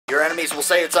enemies will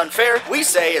say it's unfair. We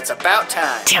say it's about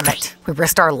time. Damn it. We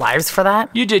risked our lives for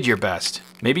that? You did your best.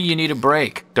 Maybe you need a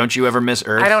break. Don't you ever miss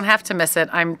Earth? I don't have to miss it.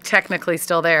 I'm technically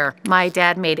still there. My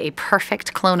dad made a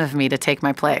perfect clone of me to take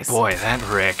my place. Boy, that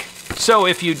Rick. So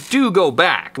if you do go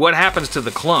back, what happens to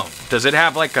the clone? Does it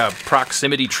have like a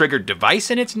proximity-triggered device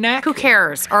in its neck? Who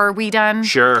cares? Are we done?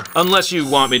 Sure, unless you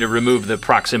want me to remove the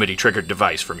proximity-triggered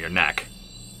device from your neck.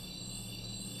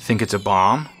 Think it's a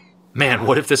bomb? Man,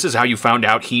 what if this is how you found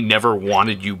out he never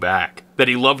wanted you back? That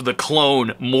he loved the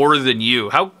clone more than you?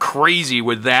 How crazy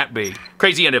would that be?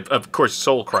 Crazy and, of course,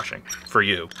 soul-crushing for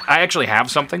you. I actually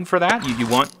have something for that. You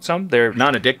want some? They're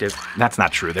non-addictive. That's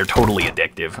not true. They're totally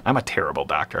addictive. I'm a terrible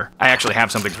doctor. I actually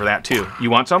have something for that, too. You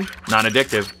want some?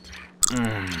 Non-addictive.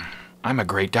 I'm a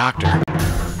great doctor.